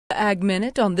Ag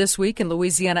Minute on This Week in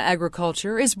Louisiana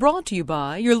Agriculture is brought to you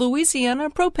by your Louisiana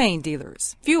propane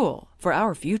dealers. Fuel for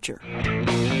our future.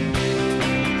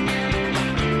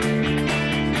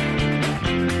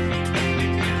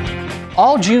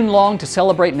 All June long, to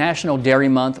celebrate National Dairy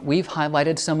Month, we've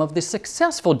highlighted some of the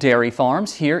successful dairy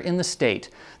farms here in the state.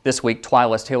 This week,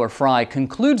 TWILA's Taylor Frey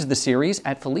concludes the series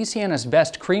at Feliciana's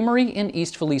Best Creamery in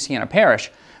East Feliciana Parish,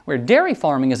 where dairy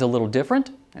farming is a little different,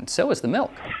 and so is the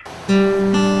milk.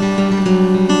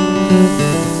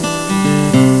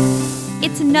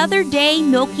 It's another day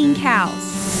milking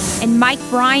cows, and Mike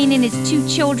Bryan and his two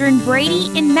children,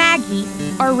 Brady and Maggie,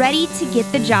 are ready to get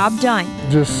the job done.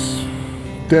 Just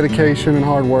dedication and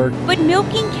hard work. But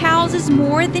milking cows is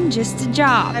more than just a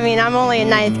job. I mean, I'm only in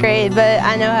 9th grade, but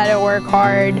I know how to work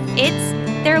hard. It's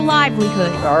their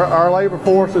livelihood. Our labor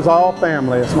force is all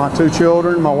family. It's my two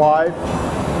children, my wife.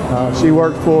 She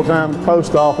works full-time at the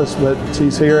post office, but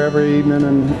she's here every evening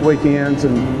and weekends,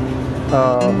 and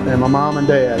my mom and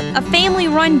dad. A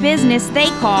family-run business they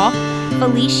call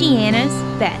Feliciana's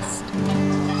Best.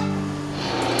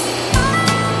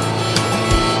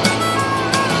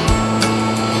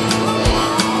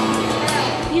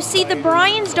 You see, the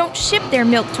Bryans don't ship their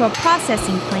milk to a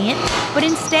processing plant, but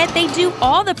instead they do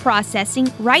all the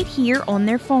processing right here on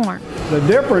their farm. The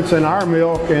difference in our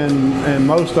milk and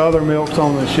most other milks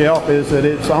on the shelf is that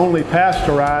it's only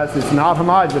pasteurized, it's not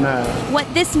homogenized.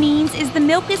 What this means is the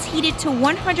milk is heated to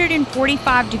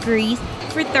 145 degrees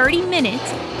for 30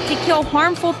 minutes to kill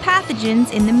harmful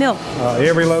pathogens in the milk.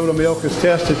 Every load of milk is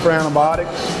tested for antibiotics.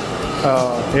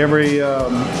 And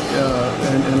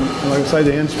like I say,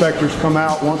 the inspectors come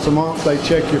out once a month, they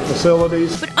check your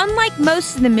facilities. But unlike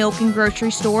most of the milk in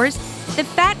grocery stores, the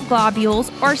fat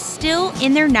globules are still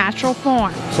in their natural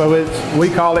form. So we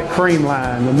call it cream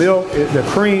line. The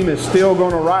cream is still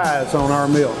going to rise on our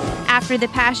milk. After the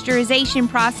pasteurization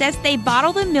process, they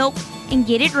bottle the milk and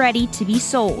get it ready to be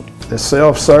sold. It's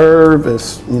self-serve,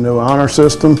 it's, honor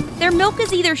system. Their milk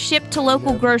is either shipped to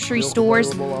local grocery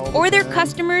stores, or their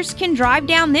customers can drive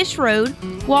down this road,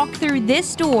 walk through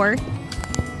this door,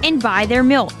 and buy their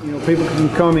milk. People can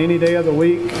come any day of the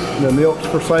week. The milk's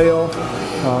for sale.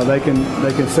 They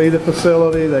can see the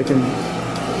facility.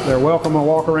 They're welcome to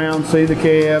walk around, see the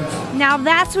calves. Now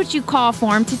that's what you call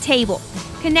farm to table,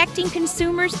 connecting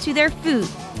consumers to their food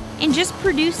and just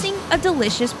producing a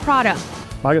delicious product.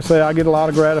 Like I say, I get a lot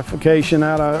of gratification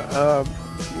out of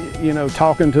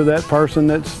talking to that person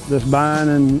that's buying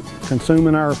and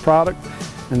consuming our product,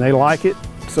 and they like it.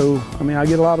 So I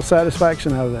get a lot of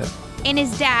satisfaction out of that. And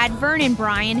his dad, Vernon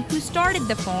Bryan, who started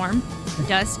the farm,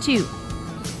 does too.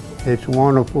 It's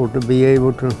wonderful to be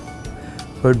able to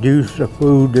produce a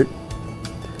food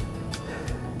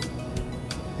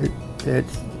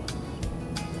that's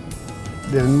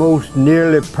the most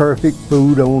nearly perfect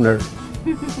food on earth.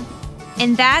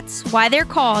 And that's why they're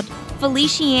called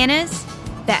Feliciana's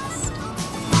Best.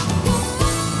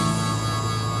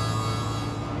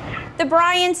 The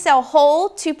Bryans sell whole,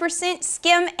 2%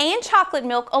 skim and chocolate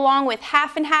milk along with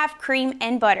half and half cream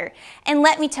and butter. And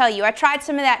let me tell you, I tried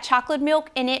some of that chocolate milk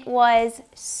and it was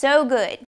so good.